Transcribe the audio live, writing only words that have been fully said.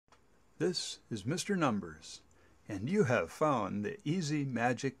This is Mr. Numbers, and you have found the easy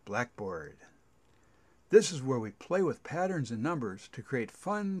magic blackboard. This is where we play with patterns and numbers to create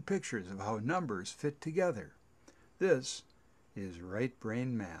fun pictures of how numbers fit together. This is Right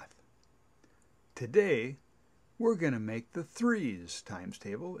Brain Math. Today, we're going to make the threes times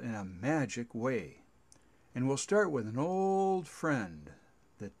table in a magic way. And we'll start with an old friend,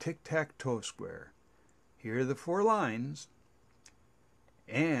 the tic-tac-toe square. Here are the 4 lines,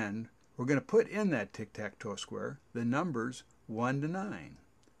 and we're going to put in that tic-tac-toe square the numbers 1 to 9.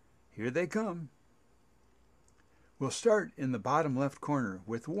 Here they come. We'll start in the bottom left corner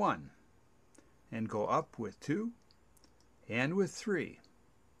with 1 and go up with 2 and with 3.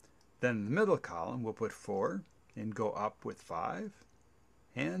 Then in the middle column we'll put 4 and go up with 5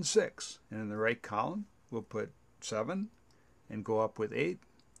 and 6. And in the right column we'll put 7 and go up with 8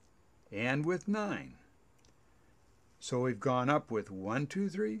 and with 9. So we've gone up with 1, 2,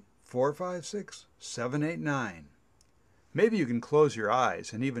 3, 4, 5, 6, 7, 8, 9. Maybe you can close your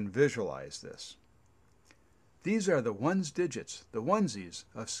eyes and even visualize this. These are the ones digits, the onesies,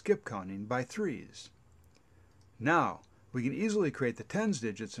 of skip counting by threes. Now, we can easily create the tens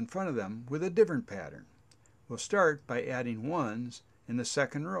digits in front of them with a different pattern. We'll start by adding ones in the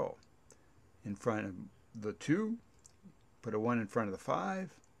second row. In front of the 2, put a 1 in front of the 5,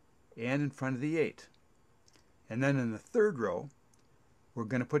 and in front of the 8. And then in the third row, we're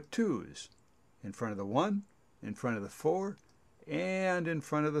going to put 2's in front of the 1, in front of the 4, and in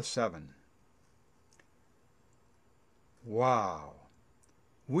front of the 7. Wow!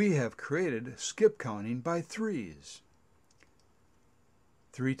 We have created skip counting by threes.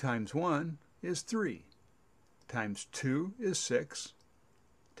 3 times 1 is 3, times 2 is 6,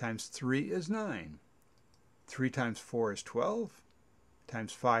 times 3 is 9, 3 times 4 is 12,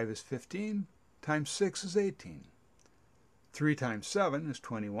 times 5 is 15, times 6 is 18. 3 times 7 is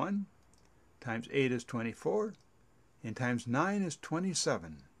 21, times 8 is 24, and times 9 is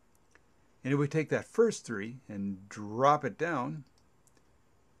 27. And if we take that first 3 and drop it down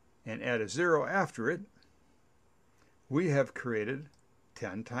and add a 0 after it, we have created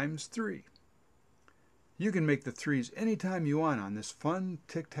 10 times 3. You can make the threes anytime you want on this fun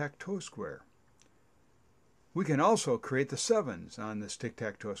tic-tac-toe square. We can also create the 7s on this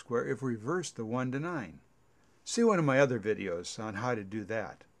tic-tac-toe square if we reverse the 1 to 9. See one of my other videos on how to do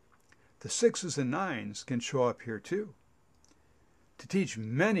that. The 6s and 9s can show up here too. To teach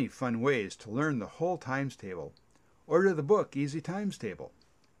many fun ways to learn the whole times table, order the book Easy Times Table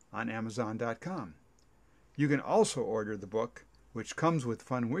on Amazon.com. You can also order the book, which comes with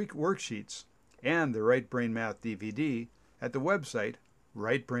fun worksheets, and the Right Brain Math DVD at the website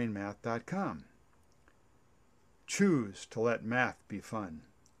rightbrainmath.com. Choose to let math be fun.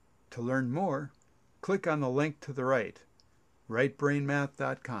 To learn more, click on the link to the right,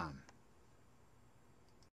 rightbrainmath.com.